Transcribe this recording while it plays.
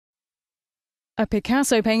A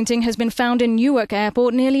Picasso painting has been found in Newark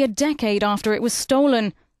airport nearly a decade after it was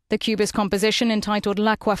stolen. The cubist composition entitled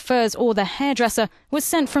La Coiffeuse, or the Hairdresser, was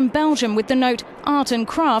sent from Belgium with the note "Art and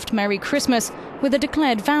Craft, Merry Christmas," with a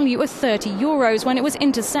declared value of €30 when it was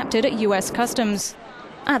intercepted at US Customs.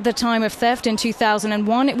 At the time of theft in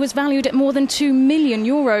 2001, it was valued at more than €2 million.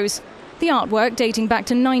 The artwork, dating back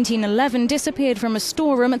to 1911, disappeared from a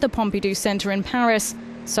storeroom at the Pompidou Centre in Paris.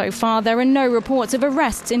 So far, there are no reports of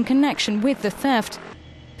arrests in connection with the theft.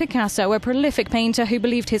 Picasso, a prolific painter who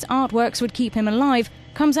believed his artworks would keep him alive,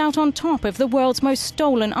 comes out on top of the world's most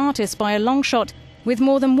stolen artists by a long shot, with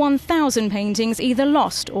more than 1,000 paintings either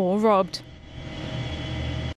lost or robbed.